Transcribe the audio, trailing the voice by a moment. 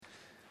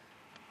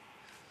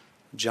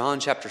John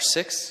chapter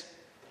 6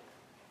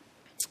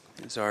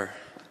 is our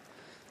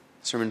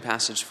sermon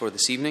passage for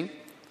this evening.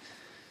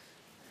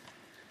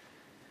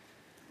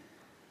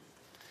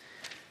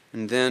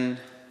 And then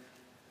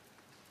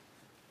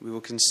we will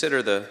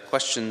consider the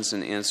questions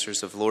and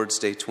answers of Lord's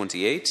Day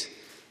 28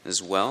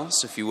 as well.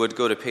 So if you would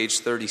go to page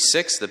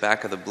 36, the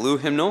back of the blue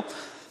hymnal,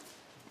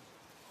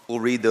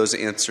 we'll read those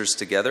answers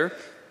together.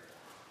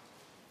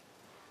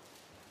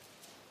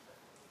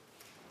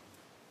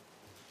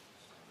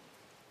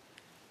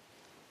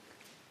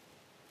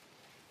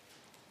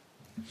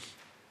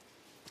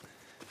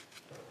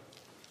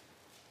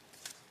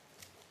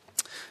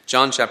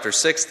 John chapter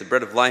 6, the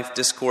Bread of Life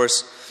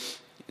discourse.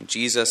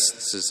 Jesus,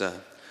 this is a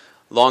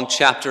long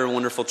chapter,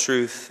 wonderful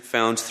truth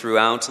found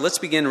throughout. Let's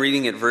begin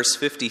reading at verse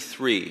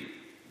 53.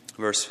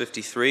 Verse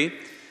 53,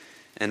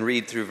 and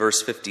read through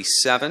verse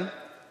 57.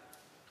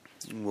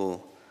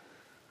 We'll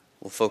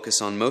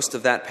focus on most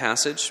of that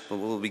passage, but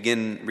we'll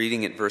begin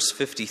reading at verse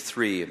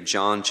 53 of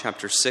John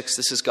chapter 6.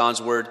 This is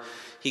God's word.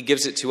 He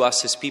gives it to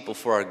us, his people,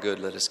 for our good.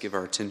 Let us give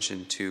our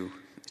attention to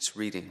its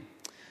reading.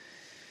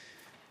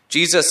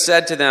 Jesus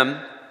said to them,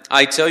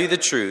 I tell you the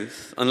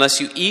truth,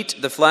 unless you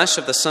eat the flesh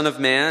of the Son of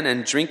Man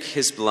and drink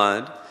his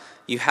blood,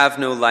 you have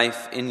no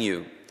life in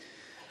you.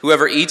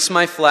 Whoever eats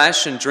my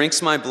flesh and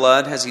drinks my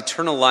blood has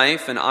eternal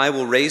life, and I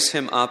will raise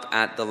him up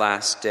at the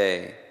last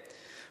day.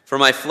 For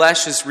my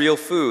flesh is real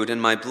food,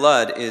 and my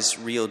blood is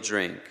real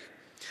drink.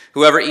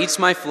 Whoever eats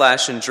my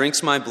flesh and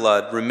drinks my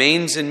blood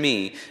remains in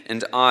me,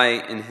 and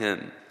I in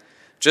him.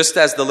 Just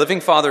as the living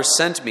Father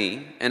sent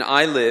me, and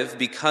I live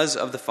because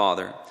of the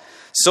Father,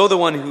 so the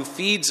one who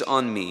feeds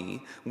on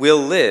me will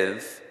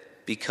live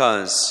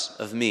because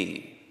of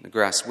me. The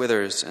grass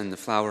withers and the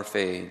flower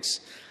fades.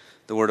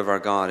 The word of our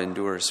God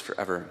endures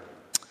forever.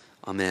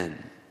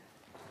 Amen.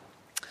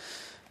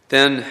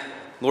 Then,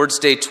 Lord's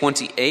Day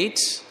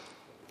 28,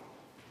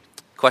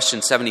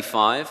 question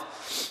 75.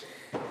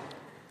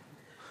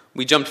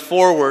 We jumped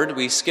forward.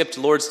 We skipped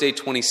Lord's Day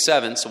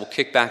 27, so we'll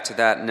kick back to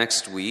that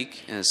next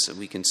week as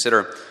we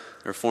consider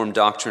the Reformed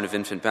doctrine of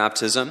infant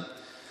baptism.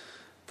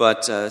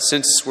 But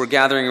since we're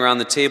gathering around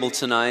the table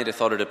tonight, I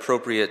thought it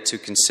appropriate to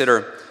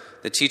consider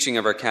the teaching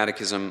of our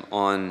catechism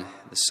on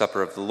the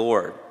Supper of the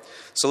Lord.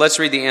 So let's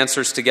read the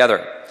answers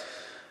together.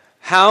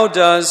 How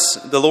does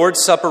the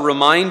Lord's Supper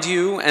remind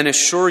you and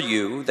assure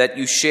you that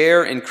you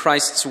share in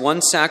Christ's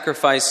one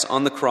sacrifice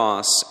on the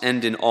cross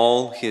and in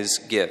all his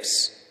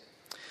gifts?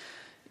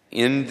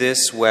 In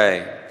this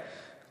way,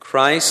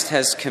 Christ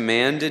has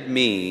commanded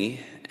me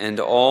and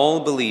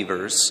all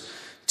believers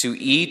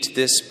to eat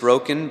this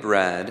broken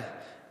bread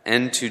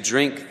and to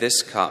drink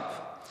this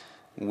cup.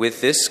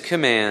 With this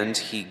command,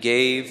 he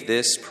gave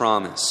this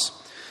promise.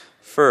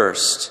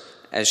 First,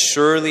 as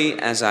surely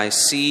as I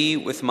see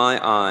with my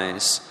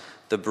eyes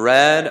the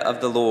bread of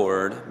the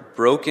Lord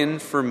broken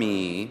for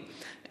me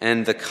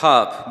and the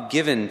cup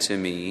given to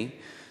me,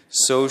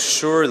 so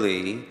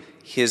surely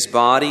his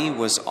body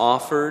was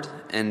offered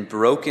and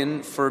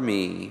broken for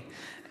me,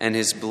 and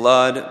his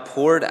blood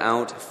poured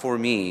out for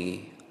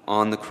me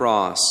on the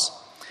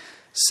cross.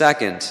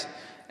 Second,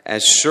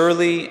 as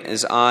surely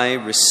as I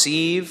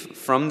receive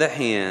from the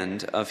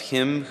hand of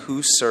him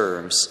who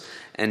serves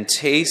and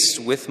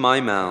taste with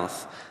my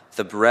mouth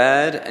the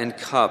bread and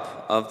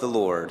cup of the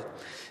Lord,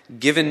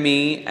 given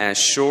me as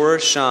sure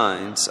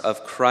signs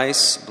of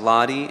Christ's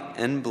body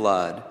and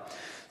blood,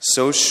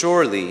 so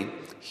surely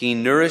he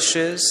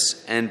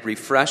nourishes and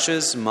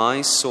refreshes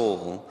my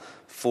soul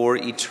for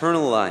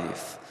eternal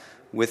life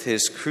with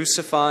his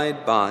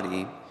crucified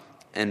body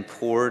and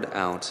poured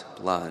out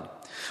blood.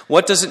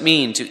 What does it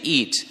mean to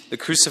eat the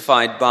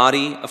crucified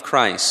body of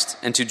Christ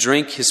and to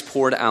drink his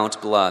poured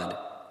out blood?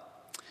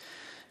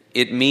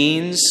 It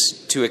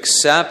means to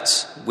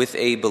accept with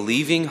a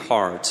believing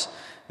heart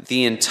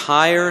the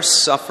entire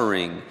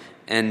suffering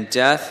and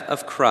death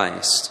of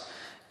Christ,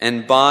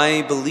 and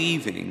by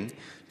believing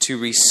to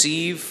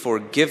receive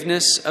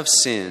forgiveness of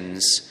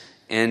sins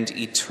and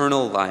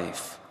eternal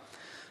life.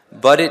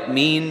 But it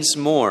means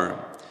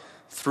more.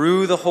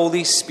 Through the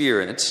Holy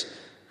Spirit,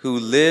 who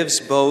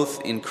lives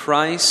both in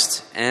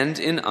Christ and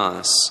in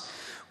us,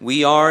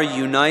 we are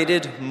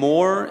united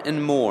more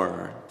and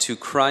more to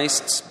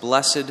Christ's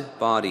blessed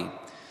body.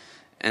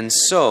 And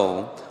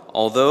so,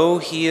 although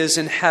he is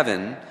in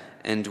heaven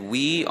and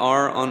we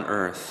are on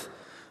earth,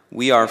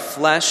 we are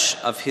flesh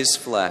of his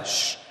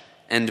flesh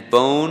and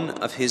bone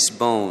of his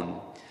bone,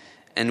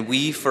 and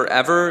we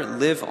forever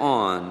live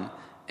on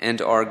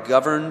and are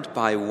governed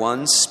by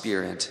one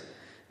Spirit,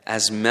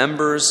 as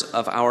members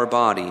of our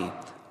body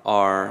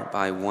are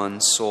by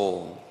one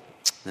soul.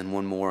 Then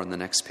one more on the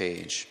next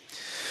page.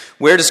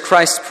 Where does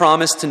Christ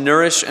promise to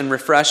nourish and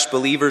refresh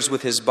believers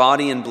with his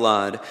body and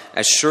blood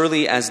as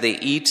surely as they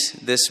eat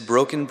this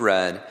broken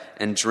bread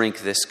and drink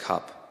this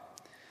cup?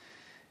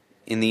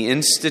 In the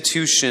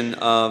institution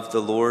of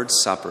the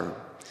Lord's Supper,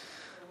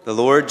 the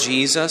Lord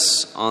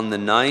Jesus, on the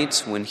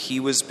night when he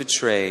was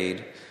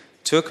betrayed,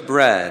 took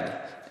bread,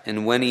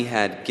 and when he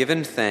had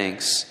given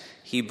thanks,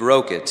 he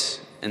broke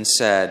it and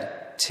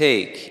said,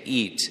 "Take,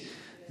 eat.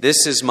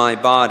 This is my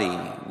body,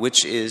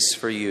 which is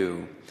for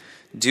you.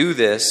 Do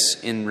this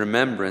in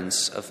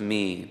remembrance of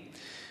me.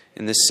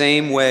 In the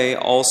same way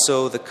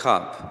also the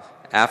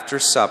cup after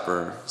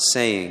supper,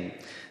 saying,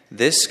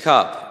 This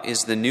cup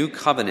is the new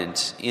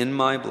covenant in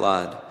my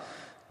blood.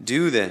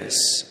 Do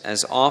this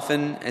as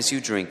often as you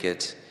drink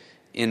it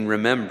in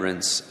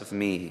remembrance of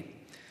me.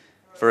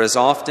 For as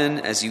often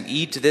as you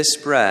eat this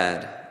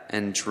bread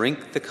and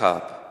drink the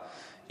cup,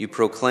 you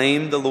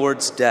proclaim the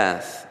Lord's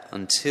death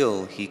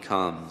until he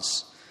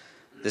comes.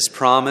 This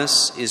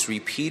promise is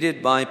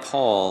repeated by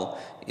Paul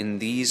in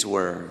these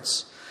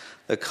words,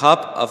 The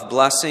cup of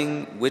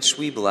blessing which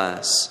we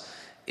bless,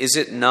 is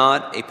it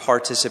not a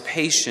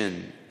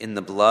participation in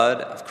the blood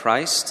of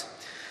Christ?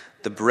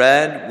 The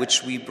bread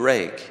which we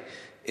break,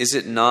 is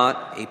it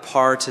not a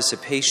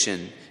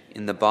participation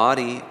in the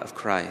body of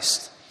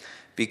Christ?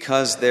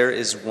 Because there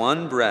is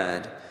one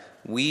bread,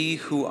 we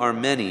who are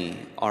many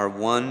are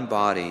one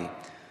body,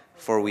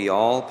 for we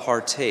all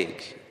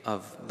partake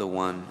of the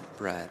one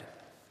bread.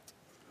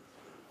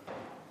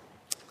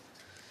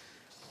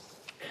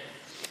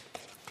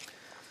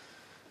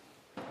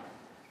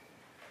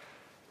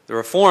 The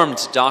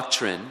Reformed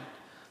doctrine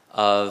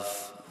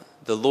of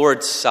the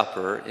Lord's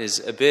Supper is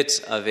a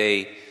bit of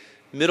a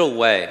middle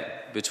way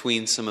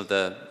between some of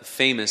the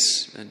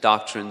famous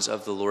doctrines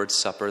of the Lord's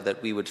Supper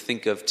that we would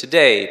think of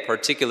today,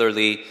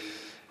 particularly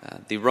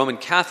the Roman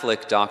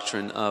Catholic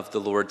doctrine of the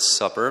Lord's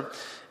Supper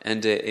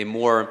and a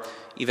more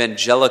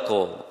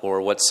evangelical,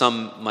 or what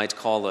some might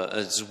call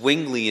a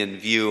Zwinglian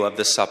view of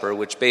the supper,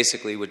 which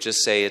basically would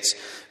just say it's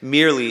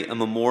merely a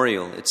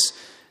memorial, it's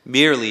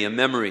merely a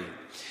memory.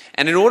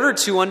 And in order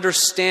to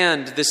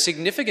understand the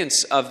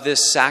significance of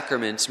this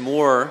sacrament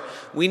more,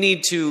 we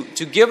need to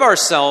give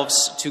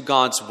ourselves to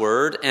God's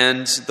Word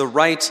and the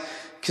right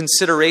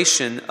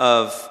consideration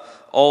of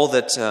all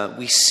that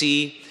we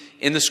see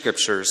in the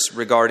Scriptures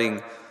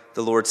regarding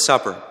the Lord's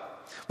Supper.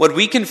 What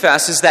we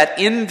confess is that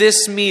in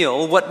this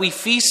meal, what we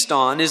feast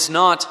on is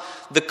not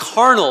the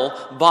carnal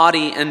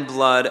body and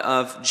blood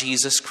of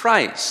Jesus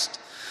Christ.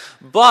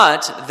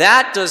 But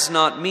that does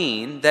not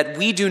mean that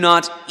we do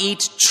not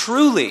eat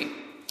truly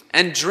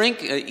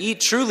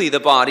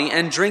the body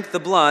and drink the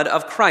blood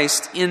of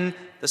Christ in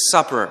the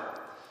supper.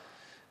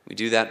 We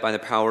do that by the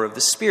power of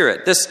the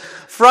Spirit. This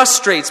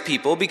frustrates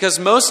people because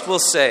most will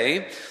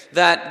say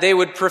that they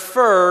would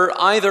prefer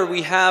either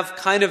we have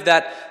kind of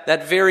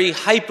that very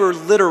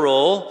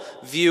hyper-literal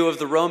view of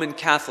the Roman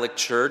Catholic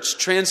Church,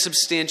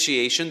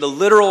 transubstantiation, the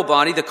literal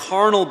body, the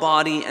carnal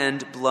body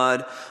and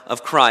blood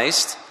of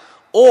Christ,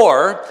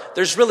 or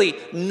there's really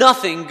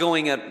nothing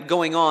going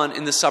on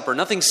in the supper,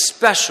 nothing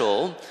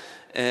special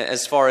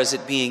as far as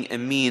it being a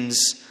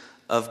means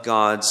of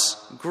God's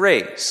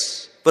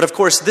grace. But of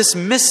course, this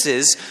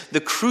misses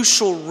the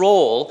crucial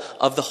role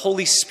of the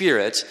Holy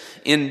Spirit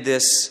in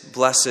this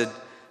blessed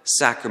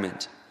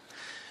sacrament.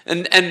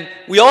 And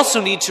we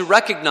also need to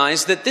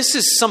recognize that this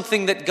is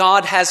something that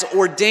God has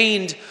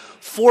ordained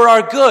for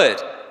our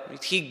good.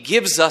 He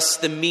gives us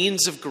the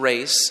means of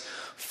grace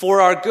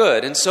for our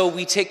good. And so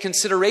we take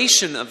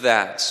consideration of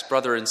that,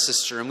 brother and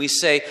sister, and we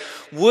say,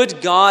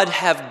 would God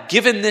have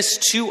given this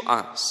to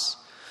us?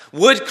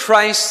 Would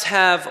Christ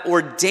have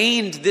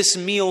ordained this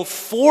meal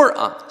for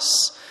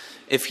us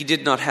if he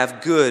did not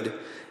have good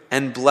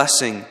and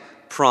blessing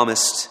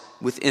promised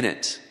within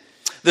it?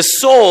 The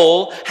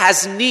soul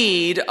has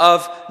need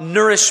of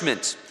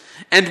nourishment,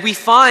 and we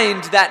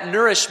find that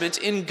nourishment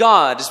in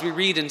God, as we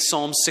read in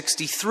Psalm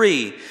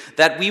 63,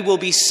 that we will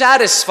be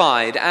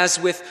satisfied as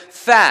with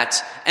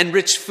fat and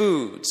rich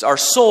foods. Our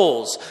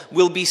souls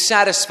will be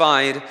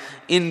satisfied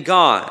in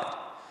God.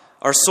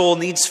 Our soul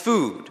needs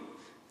food.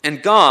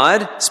 And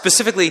God,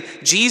 specifically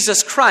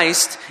Jesus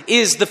Christ,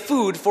 is the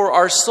food for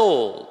our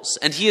souls.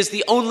 And he is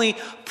the only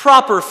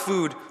proper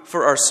food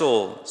for our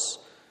souls.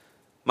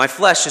 My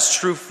flesh is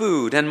true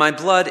food, and my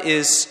blood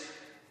is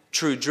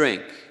true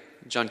drink.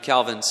 John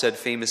Calvin said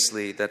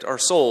famously that our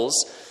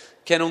souls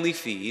can only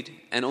feed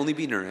and only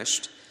be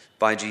nourished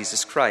by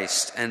Jesus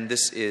Christ. And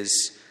this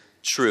is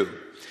true.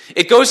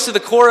 It goes to the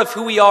core of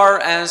who we are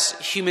as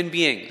human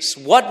beings.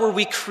 What were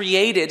we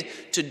created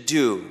to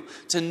do?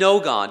 To know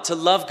God, to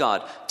love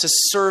God, to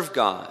serve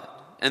God,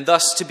 and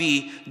thus to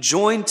be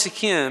joined to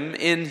him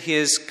in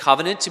his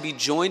covenant, to be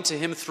joined to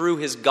him through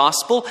his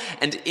gospel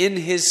and in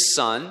his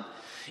Son,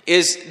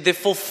 is the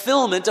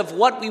fulfillment of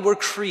what we were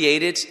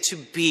created to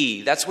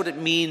be. That's what it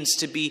means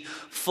to be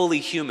fully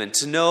human,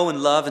 to know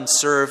and love and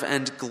serve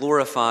and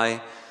glorify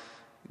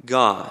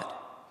God.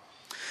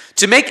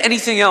 To make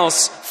anything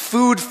else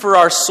food for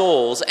our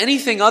souls,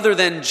 anything other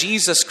than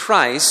Jesus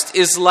Christ,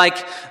 is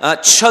like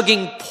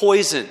chugging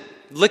poison,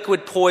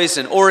 liquid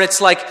poison, or it's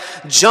like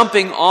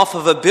jumping off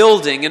of a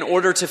building in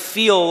order to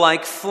feel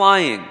like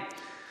flying.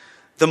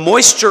 The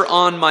moisture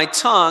on my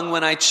tongue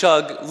when I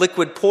chug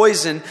liquid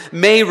poison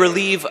may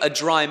relieve a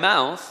dry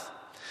mouth,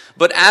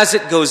 but as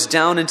it goes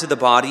down into the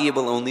body, it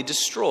will only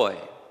destroy.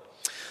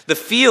 The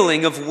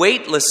feeling of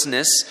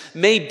weightlessness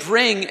may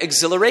bring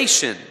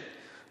exhilaration,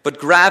 but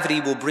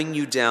gravity will bring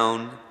you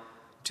down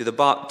to the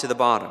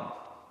bottom.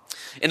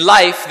 In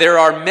life, there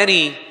are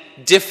many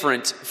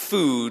different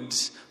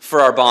foods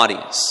for our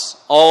bodies,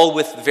 all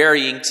with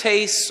varying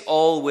tastes,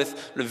 all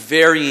with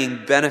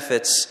varying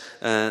benefits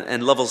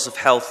and levels of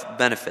health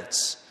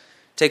benefits.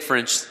 Take, for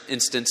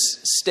instance,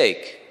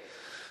 steak.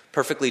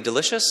 Perfectly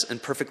delicious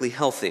and perfectly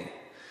healthy.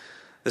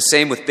 The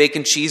same with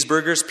bacon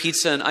cheeseburgers,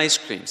 pizza, and ice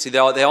cream. See, they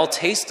all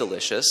taste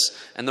delicious,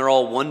 and they're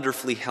all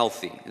wonderfully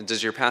healthy. And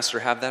does your pastor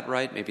have that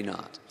right? Maybe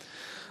not.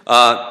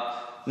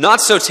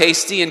 Not so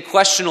tasty and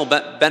questionable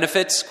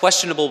benefits,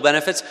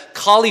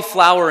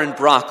 cauliflower and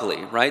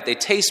broccoli, right? They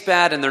taste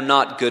bad and they're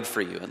not good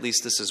for you. At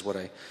least this is what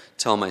I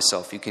tell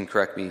myself. You can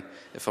correct me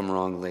if I'm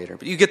wrong later.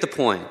 But you get the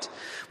point.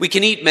 We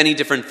can eat many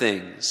different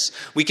things.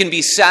 We can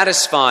be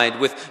satisfied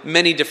with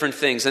many different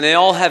things. And they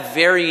all have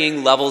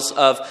varying levels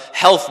of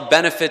health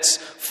benefits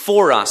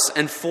for us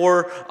and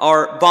for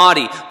our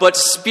body. But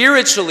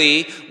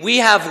spiritually, we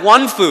have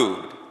one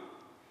food,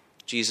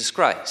 Jesus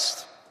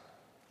Christ,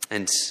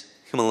 and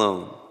Him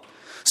alone.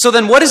 So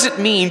then what does it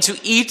mean to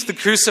eat the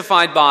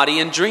crucified body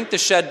and drink the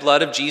shed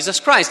blood of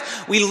Jesus Christ?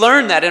 We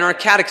learn that in our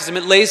catechism.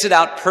 It lays it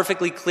out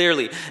perfectly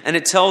clearly, and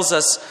it tells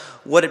us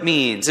what it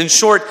means. In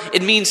short,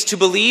 it means to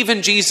believe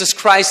in Jesus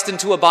Christ and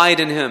to abide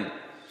in Him.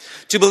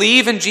 To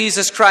believe in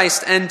Jesus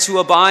Christ and to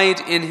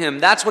abide in Him.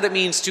 That's what it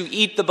means to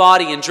eat the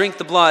body and drink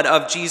the blood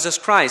of Jesus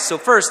Christ. So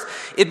first,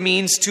 it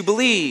means to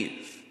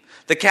believe.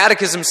 The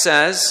Catechism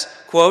says,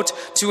 quote,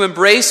 to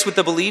embrace with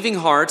the believing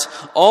heart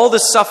all the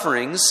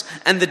sufferings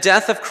and the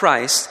death of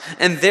Christ,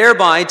 and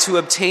thereby to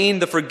obtain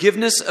the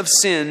forgiveness of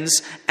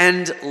sins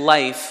and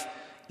life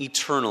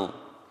eternal.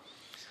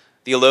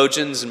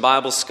 Theologians and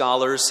Bible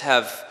scholars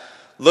have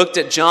looked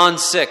at John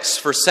 6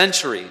 for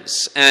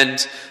centuries,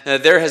 and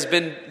there's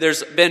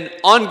been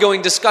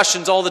ongoing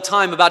discussions all the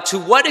time about to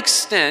what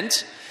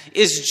extent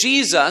is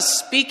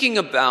Jesus speaking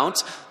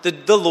about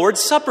the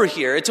Lord's Supper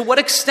here? To what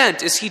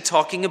extent is He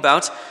talking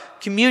about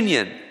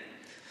communion?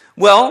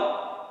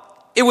 Well,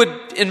 it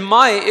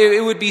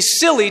would be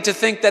silly to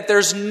think that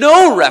there's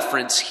no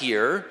reference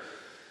here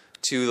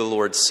to the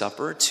Lord's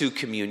Supper, to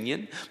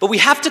communion, but we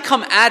have to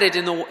come at it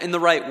in the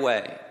right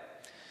way.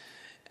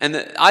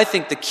 And I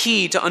think the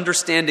key to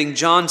understanding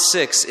John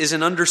 6 is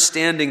in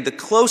understanding the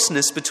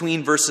closeness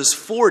between verses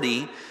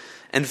 40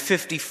 and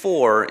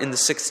 54 in the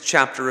 6th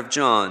chapter of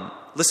John.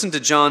 Listen to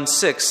John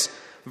 6,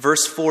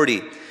 verse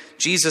 40.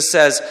 Jesus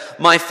says,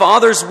 "My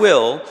Father's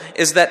will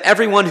is that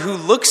everyone who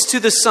looks to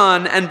the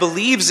Son and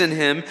believes in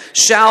Him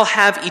shall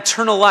have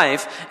eternal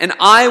life, and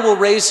I will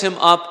raise him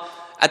up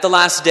at the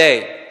last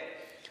day."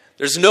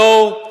 There's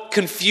no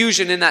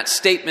confusion in that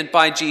statement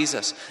by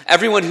Jesus.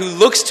 Everyone who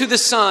looks to the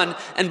Son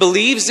and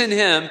believes in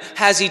Him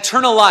has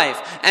eternal life,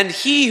 and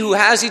he who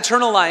has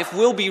eternal life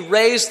will be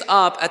raised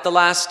up at the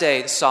last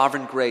day, the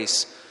sovereign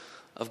grace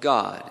of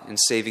God in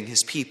saving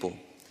His people.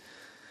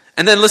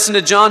 And then listen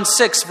to John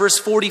 6, verse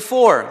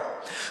 44.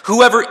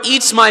 "Whoever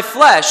eats my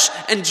flesh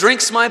and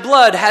drinks my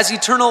blood has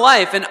eternal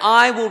life, and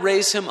I will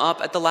raise him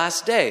up at the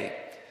last day."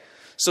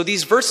 So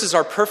these verses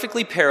are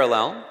perfectly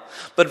parallel,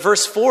 but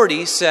verse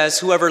 40 says,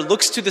 "Whoever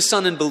looks to the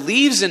Son and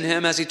believes in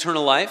Him has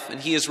eternal life, and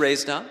He is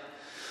raised up."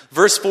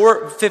 Verse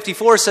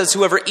 54 says,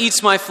 "Whoever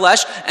eats my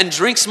flesh and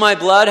drinks my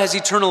blood has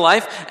eternal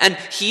life, and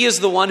he is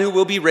the one who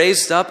will be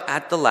raised up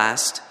at the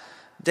last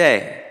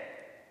day."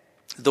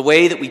 The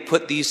way that we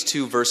put these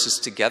two verses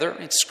together,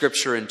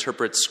 Scripture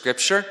interprets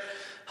Scripture,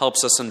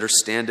 helps us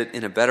understand it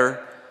in a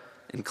better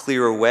and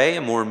clearer way,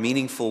 a more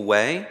meaningful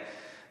way.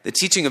 The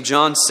teaching of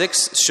John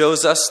 6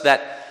 shows us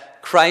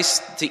that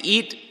to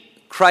eat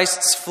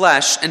Christ's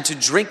flesh and to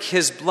drink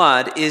His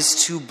blood is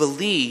to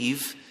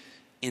believe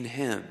in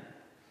Him.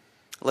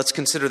 Let's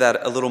consider that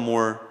a little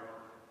more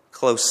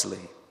closely.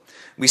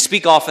 We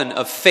speak often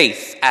of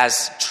faith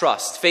as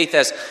trust, faith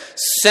as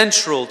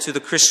central to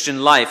the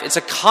Christian life. It's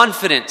a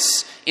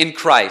confidence in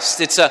Christ.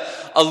 It's a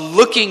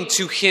looking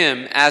to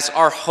Him as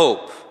our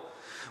hope.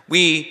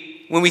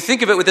 When we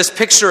think of it with this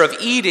picture of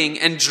eating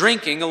and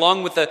drinking,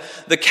 along with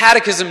the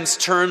Catechism's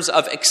terms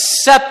of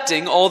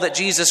accepting all that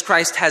Jesus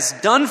Christ has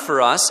done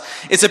for us,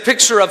 it's a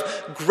picture of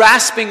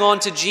grasping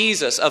onto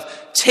Jesus, of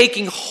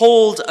taking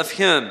hold of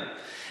Him,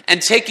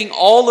 and taking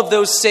all of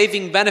those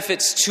saving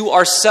benefits to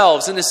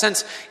ourselves, in a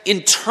sense,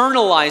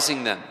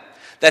 internalizing them.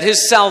 That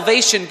His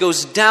salvation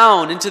goes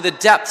down into the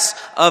depths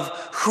of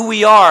who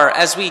we are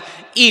as we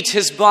eat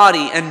His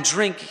body and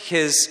drink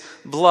His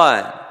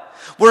blood.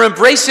 We're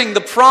embracing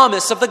the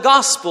promise of the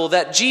gospel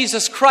that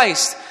Jesus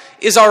Christ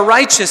is our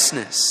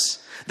righteousness,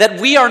 that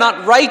we are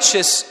not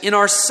righteous in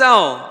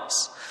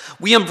ourselves.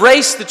 We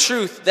embrace the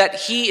truth that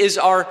He is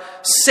our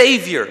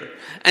Savior,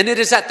 and it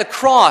is at the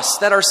cross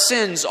that our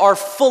sins are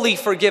fully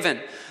forgiven,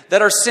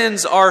 that our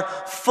sins are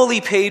fully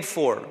paid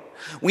for.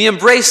 We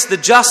embrace the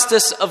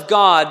justice of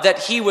God, that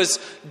He was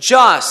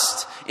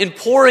just in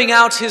pouring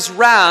out His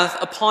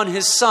wrath upon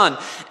His Son,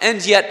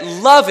 and yet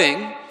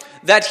loving,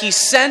 that He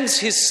sends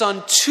His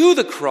Son to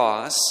the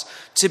cross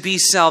to be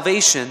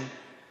salvation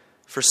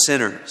for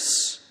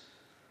sinners.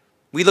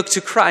 We look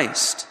to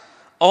Christ,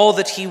 all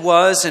that He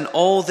was and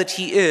all that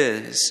He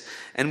is,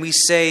 and we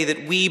say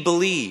that we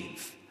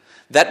believe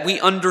that we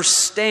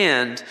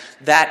understand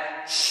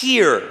that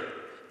here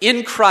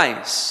in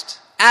Christ,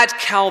 at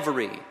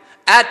Calvary,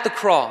 at the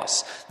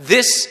cross,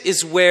 this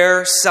is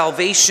where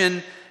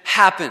salvation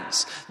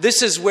happens.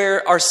 This is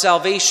where our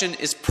salvation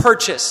is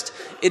purchased.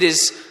 It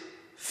is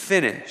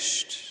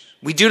finished.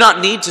 We do not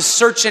need to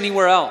search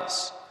anywhere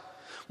else.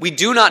 We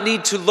do not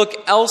need to look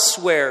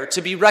elsewhere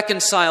to be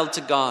reconciled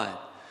to God.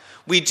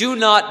 We do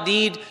not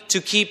need to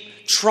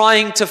keep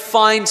trying to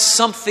find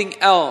something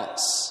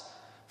else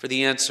for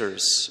the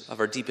answers of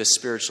our deepest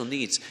spiritual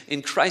needs.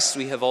 In Christ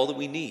we have all that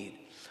we need.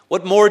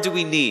 What more do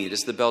we need,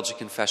 as the Belgic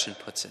Confession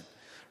puts it?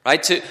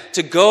 Right?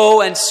 To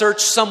go and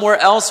search somewhere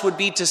else would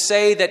be to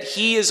say that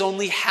he is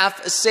only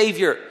half a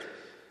savior,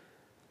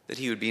 that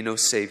he would be no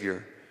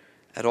savior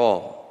at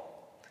all.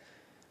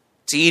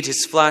 To eat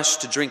his flesh,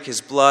 to drink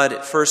his blood,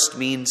 it first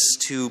means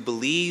to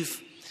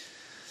believe,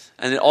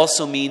 and it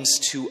also means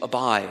to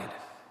abide.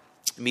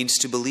 It means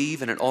to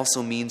believe, and it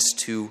also means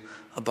to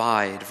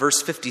abide.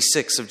 Verse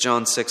 56 of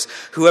John 6,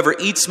 "Whoever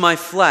eats my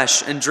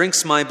flesh and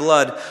drinks my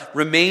blood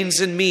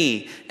remains in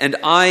me, and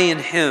I in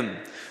him.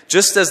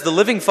 Just as the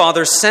living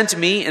Father sent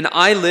me, and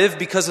I live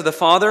because of the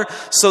Father,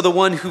 so the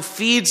one who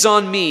feeds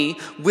on me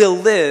will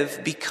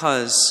live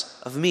because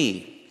of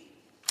me."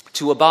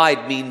 To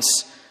abide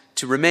means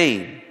to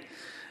remain.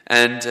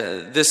 And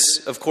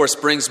this, of course,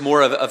 brings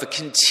more of a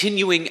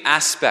continuing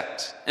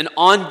aspect, an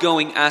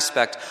ongoing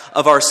aspect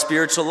of our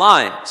spiritual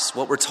lives,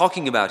 what we're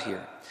talking about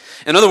here.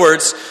 In other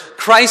words,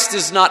 Christ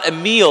is not a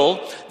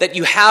meal that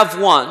you have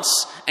once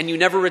and you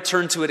never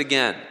return to it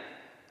again.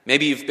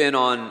 Maybe you've been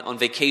on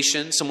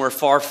vacation somewhere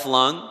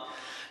far-flung.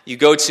 You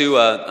go to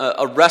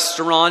a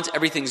restaurant,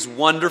 everything's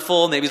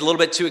wonderful, maybe it's a little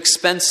bit too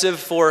expensive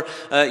for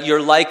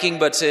your liking,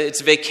 but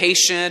it's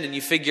vacation and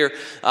you figure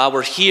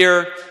we're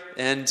here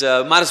and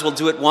might as well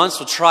do it once,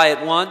 we'll try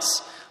it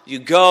once. You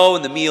go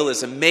and the meal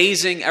is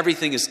amazing,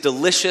 everything is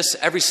delicious,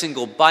 every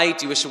single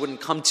bite, you wish it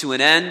wouldn't come to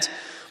an end.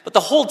 But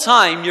the whole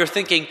time you're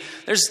thinking,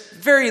 there's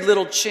very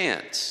little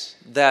chance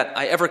that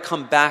I ever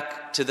come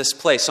back to this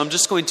place. So I'm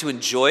just going to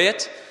enjoy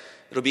it.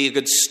 It'll be a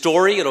good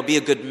story, it'll be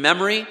a good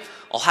memory.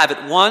 I'll have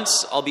it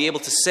once, I'll be able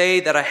to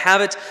say that I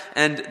have it,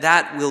 and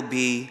that will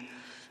be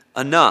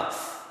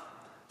enough.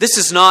 This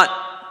is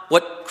not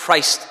what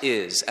Christ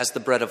is as the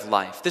bread of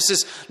life. This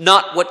is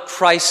not what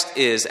Christ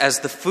is as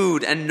the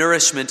food and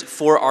nourishment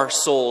for our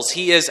souls.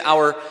 He is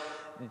our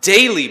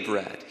daily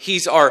bread.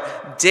 He's our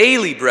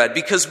daily bread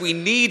because we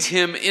need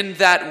him in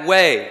that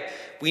way.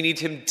 We need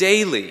him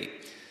daily.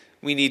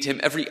 We need him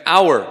every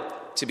hour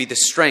to be the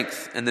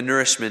strength and the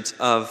nourishment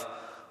of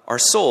our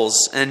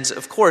souls. And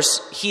of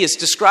course, he is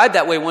described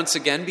that way once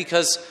again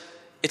because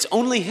it's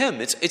only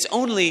him. It's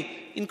only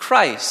in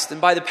Christ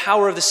and by the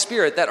power of the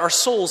Spirit that our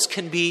souls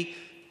can be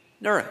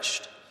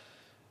nourished.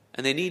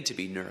 And they need to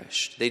be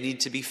nourished. They need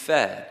to be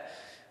fed.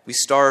 We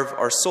starve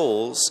our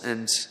souls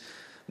and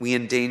we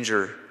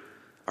endanger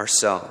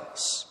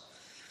ourselves.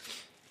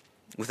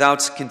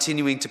 Without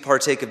continuing to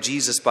partake of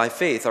Jesus by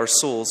faith, our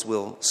souls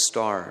will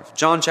starve.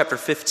 John chapter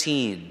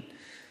 15,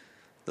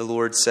 the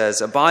Lord says,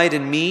 "Abide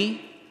in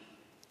me,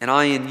 and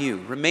I in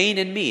you. Remain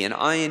in me, and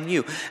I in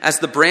you. As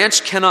the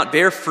branch cannot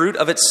bear fruit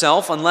of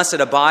itself unless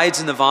it abides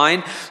in the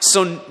vine,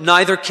 so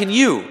neither can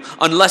you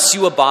unless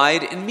you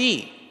abide in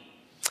me.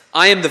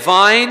 I am the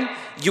vine,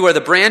 you are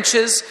the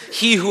branches.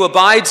 He who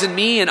abides in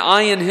me and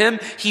I in him,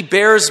 he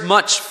bears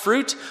much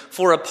fruit.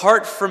 For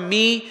apart from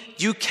me,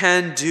 you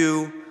can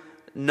do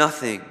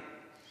nothing."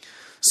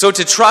 So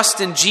to trust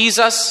in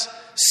Jesus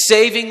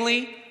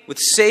savingly, with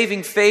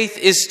saving faith,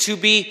 is to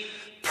be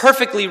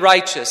perfectly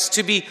righteous,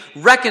 to be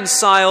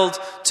reconciled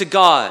to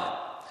God.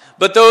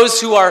 But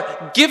those who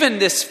are given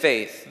this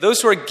faith,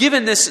 those who are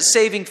given this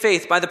saving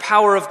faith by the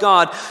power of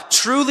God,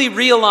 truly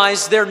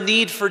realize their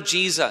need for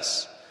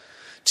Jesus.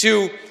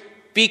 To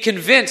be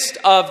convinced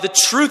of the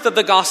truth of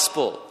the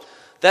gospel,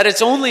 that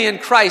it's only in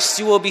Christ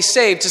you will be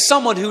saved. To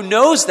someone who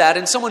knows that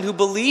and someone who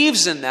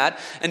believes in that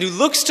and who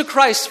looks to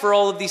Christ for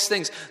all of these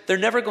things, they're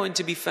never going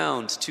to be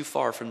found too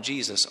far from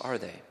Jesus, are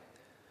they?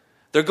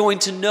 They're going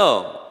to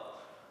know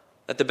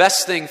that the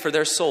best thing for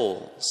their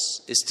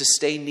souls is to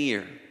stay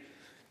near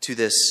to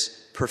this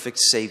perfect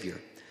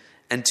Savior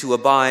and to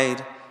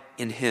abide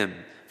in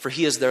him. For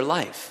he is their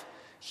life.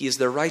 He is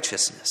their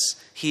righteousness.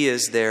 He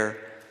is their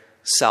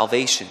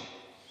salvation.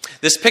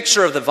 This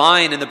picture of the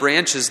vine and the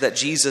branches that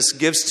Jesus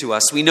gives to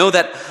us, we know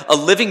that a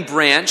living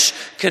branch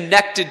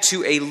connected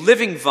to a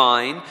living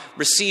vine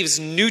receives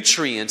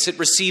nutrients. It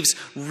receives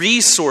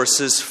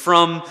resources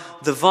from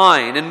the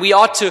vine. And we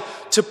ought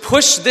to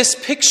push this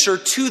picture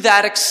to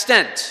that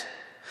extent,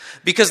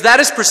 because that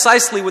is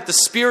precisely what the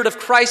Spirit of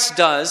Christ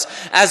does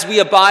as we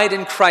abide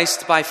in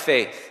Christ by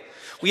faith.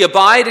 We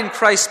abide in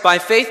Christ by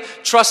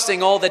faith,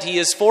 trusting all that he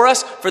is for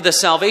us, for the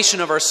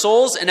salvation of our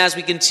souls. And as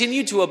we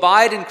continue to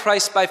abide in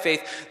Christ by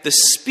faith, the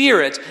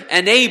Spirit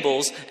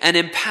enables and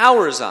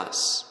empowers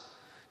us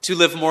to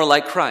live more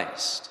like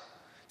Christ,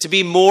 to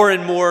be more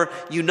and more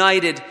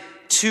united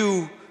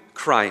to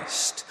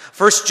Christ.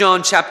 1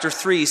 John chapter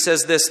 3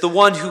 says this: "The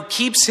one who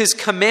keeps his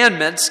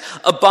commandments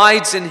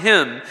abides in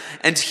him,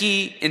 and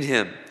he in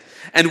him.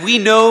 And we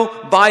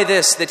know by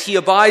this that he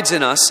abides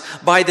in us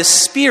by the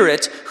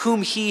Spirit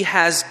whom he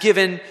has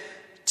given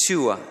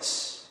to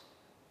us.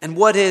 And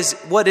what is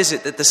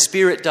it that the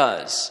Spirit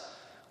does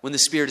when the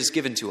Spirit is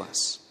given to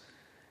us?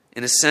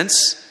 In a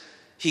sense,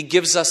 he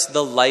gives us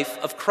the life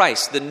of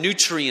Christ. The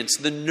nutrients,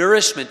 the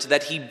nourishment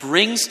that he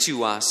brings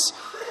to us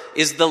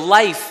is the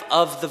life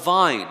of the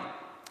vine.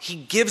 He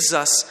gives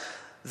us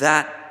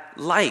that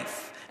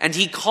life. And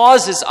he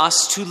causes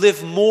us to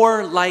live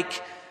more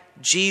like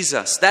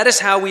Jesus. That is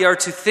how we are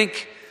to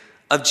think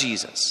of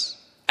Jesus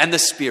and the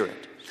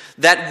Spirit.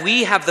 That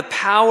we have the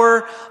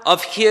power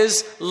of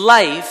his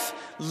life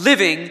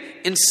living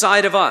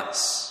inside of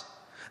us.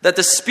 That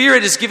the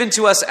Spirit is given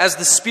to us as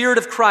the Spirit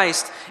of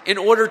Christ in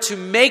order to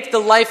make the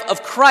life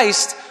of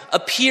Christ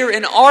appear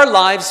in our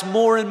lives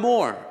more and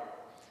more.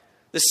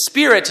 The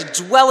Spirit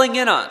dwelling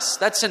in us.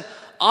 That's an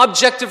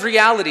objective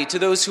reality to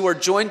those who are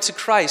joined to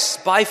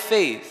Christ by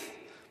faith.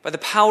 By the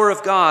power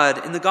of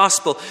God in the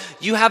gospel,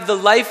 you have the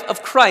life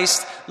of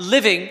Christ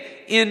living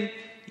in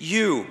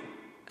you.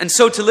 And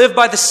so to live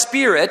by the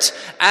Spirit,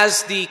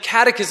 as the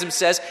Catechism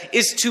says,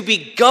 is to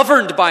be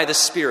governed by the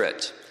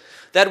Spirit.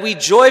 That we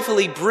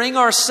joyfully bring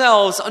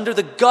ourselves under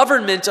the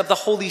government of the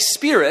Holy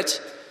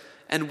Spirit,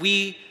 and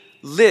we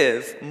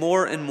live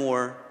more and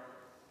more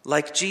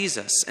like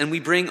Jesus. And we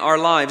bring our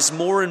lives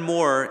more and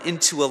more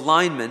into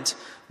alignment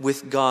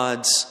with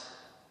God's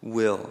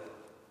will.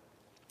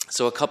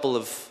 So a couple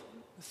of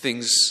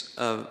things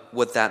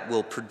what that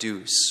will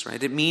produce,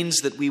 right? It means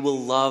that we will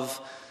love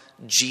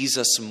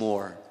Jesus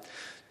more.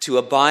 To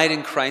abide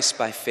in Christ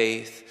by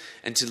faith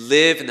and to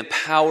live in the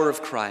power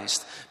of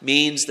Christ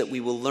means that we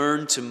will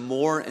learn to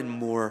more and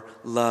more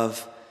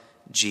love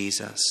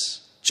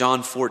Jesus.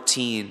 John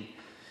 14,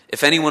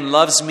 if anyone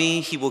loves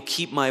me, he will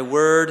keep my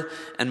word,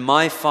 and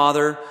my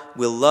Father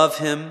will love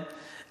him,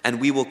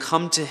 and we will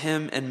come to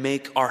him and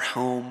make our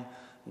home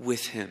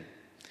with him.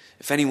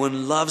 If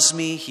anyone loves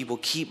me, he will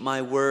keep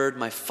my word.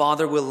 My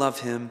Father will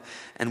love him,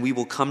 and we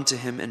will come to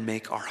him and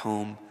make our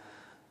home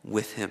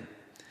with him.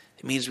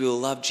 It means we will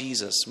love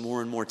Jesus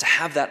more and more, to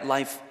have that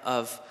life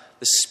of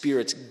the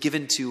Spirit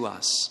given to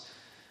us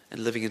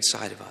and living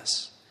inside of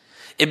us.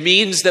 It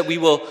means that we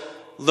will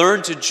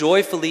learn to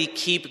joyfully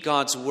keep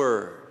God's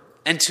word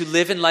and to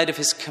live in light of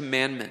his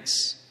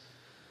commandments.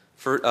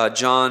 For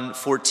John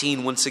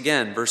 14, once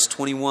again, verse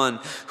 21,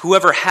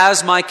 whoever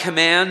has my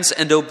commands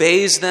and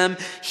obeys them,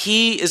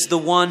 he is the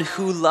one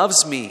who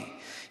loves me.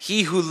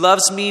 He who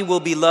loves me will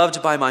be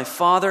loved by my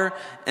Father,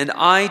 and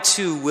I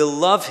too will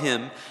love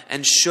him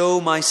and show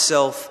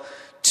myself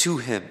to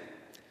him.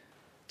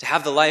 To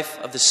have the life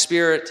of the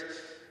Spirit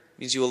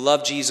means you will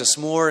love Jesus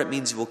more. It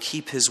means you will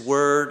keep his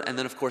word. And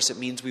then, of course, it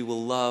means we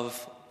will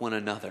love one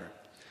another.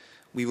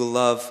 We will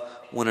love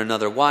one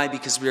another. Why?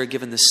 Because we are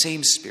given the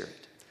same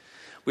Spirit.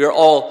 We are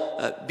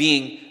all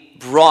being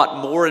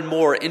brought more and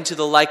more into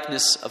the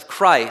likeness of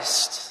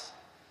Christ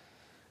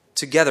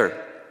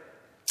together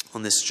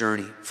on this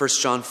journey. 1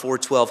 John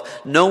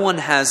 4:12, no one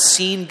has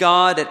seen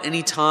God at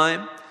any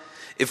time.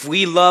 If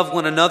we love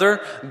one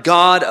another,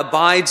 God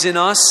abides in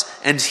us,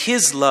 and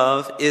his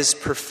love is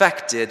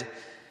perfected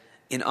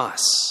in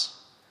us.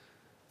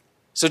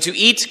 So to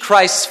eat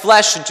Christ's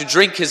flesh and to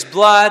drink his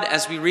blood,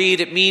 as we read,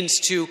 it means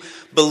to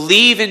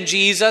believe in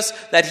Jesus,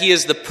 that he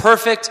is the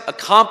perfect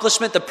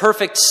accomplishment, the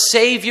perfect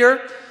Savior,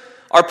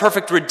 our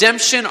perfect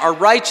redemption, our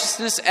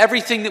righteousness,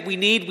 everything that we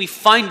need, we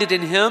find it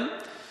in him.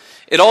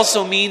 It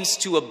also means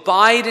to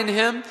abide in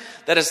him,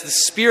 that as the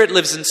Spirit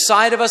lives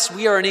inside of us,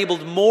 we are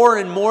enabled more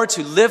and more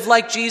to live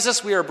like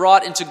Jesus. We are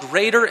brought into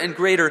greater and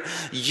greater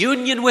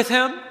union with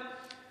him.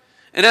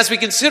 And as we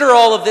consider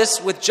all of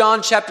this with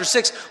John chapter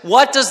 6,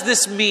 what does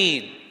this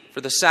mean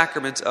for the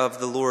sacrament of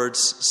the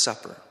Lord's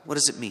Supper? What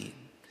does it mean?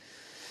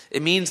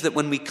 It means that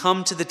when we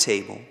come to the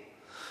table,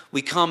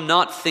 we come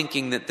not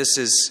thinking that this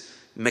is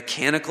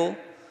mechanical.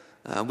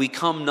 We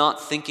come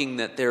not thinking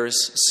that there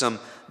is some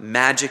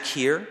magic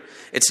here.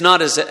 It's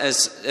not as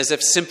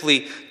if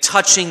simply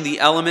touching the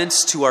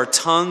elements to our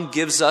tongue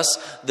gives us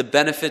the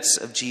benefits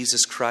of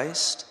Jesus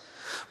Christ.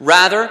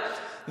 Rather,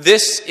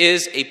 this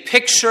is a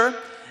picture,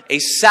 a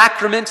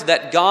sacrament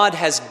that God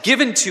has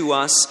given to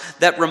us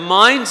that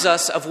reminds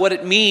us of what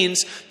it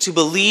means to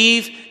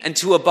believe and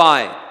to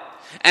abide.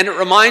 And it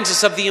reminds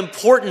us of the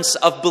importance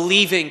of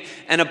believing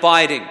and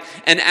abiding.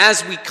 And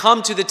as we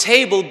come to the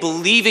table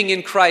believing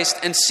in Christ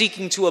and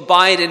seeking to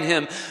abide in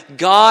him,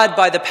 God,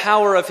 by the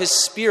power of his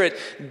Spirit,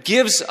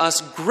 gives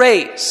us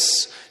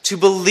grace to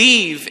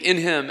believe in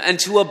him and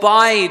to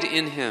abide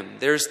in him.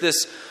 There's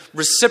this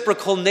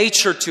reciprocal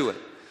nature to it,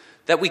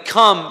 that we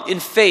come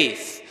in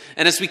faith.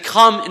 And as we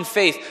come in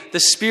faith, the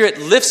Spirit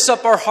lifts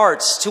up our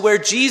hearts to where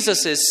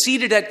Jesus is,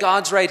 seated at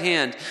God's right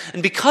hand.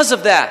 And because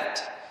of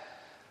that,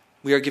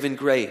 we are given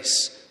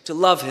grace to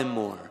love him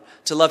more,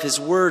 to love his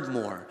word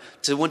more,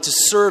 to want to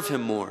serve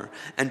him more,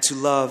 and to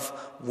love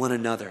one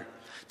another.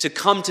 To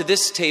come to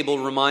this table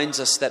reminds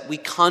us that we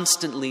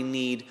constantly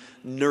need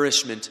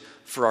nourishment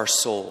for our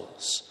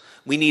souls.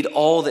 We need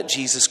all that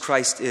Jesus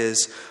Christ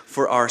is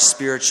for our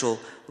spiritual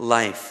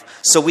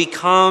life. So we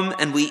come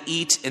and we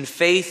eat in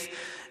faith,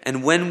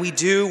 and when we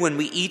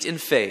eat in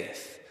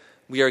faith,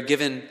 we are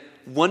given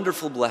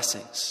wonderful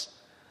blessings,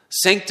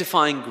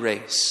 sanctifying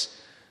grace,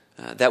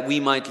 that we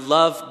might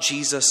love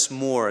Jesus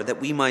more, that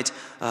we might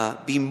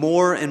be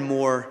more and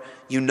more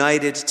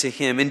united to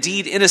him.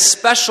 Indeed, in a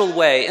special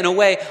way, in a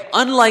way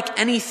unlike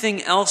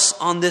anything else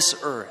on this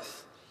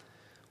earth,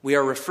 we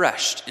are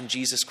refreshed in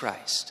Jesus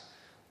Christ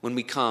when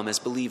we come as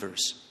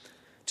believers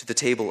to the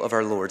table of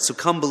our Lord. So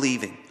come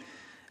believing,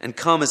 and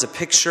come as a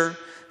picture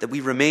that we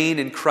remain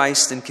in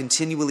Christ and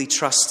continually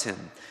trust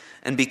him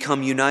and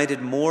become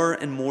united more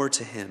and more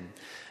to him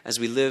as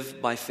we live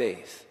by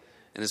faith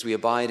and as we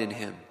abide in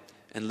him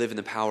and live in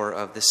the power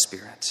of the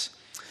Spirit.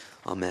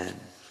 Amen.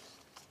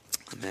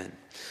 Amen.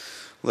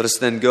 Let us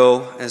then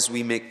go as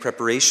we make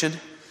preparation.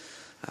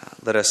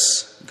 Let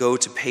us go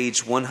to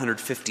page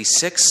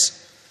 156.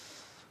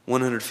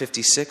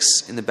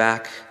 156 in the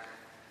back